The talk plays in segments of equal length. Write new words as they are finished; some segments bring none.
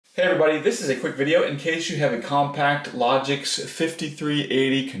Hey everybody, this is a quick video in case you have a CompactLogix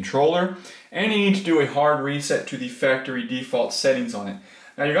 5380 controller and you need to do a hard reset to the factory default settings on it.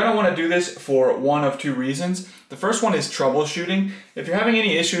 Now you're going to want to do this for one of two reasons. The first one is troubleshooting. If you're having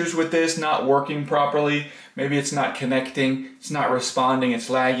any issues with this not working properly, maybe it's not connecting, it's not responding, it's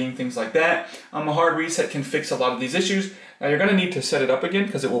lagging, things like that, a hard reset can fix a lot of these issues. Now you're going to need to set it up again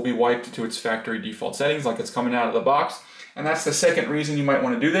because it will be wiped to its factory default settings like it's coming out of the box. And that's the second reason you might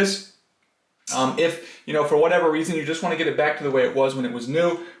want to do this. If, for whatever reason you just want to get it back to the way it was when it was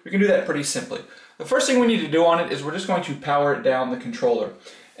new, we can do that pretty simply. The first thing we need to do on it is we're just going to power down the controller.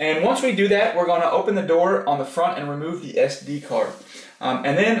 And once we do that, we're going to open the door on the front and remove the SD card.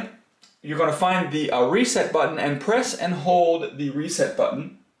 And then you're going to find the reset button and press and hold the reset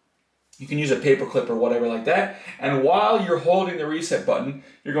button. You can use a paper clip or whatever like that. And while you're holding the reset button,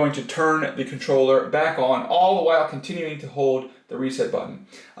 you're going to turn the controller back on, all the while continuing to hold the reset button.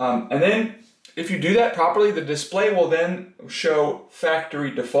 And then if you do that properly, the display will then show factory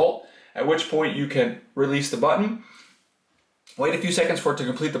default, at which point you can release the button. Wait a few seconds for it to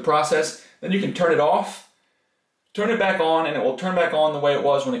complete the process. Then you can turn it off, turn it back on, and it will turn back on the way it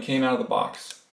was when it came out of the box.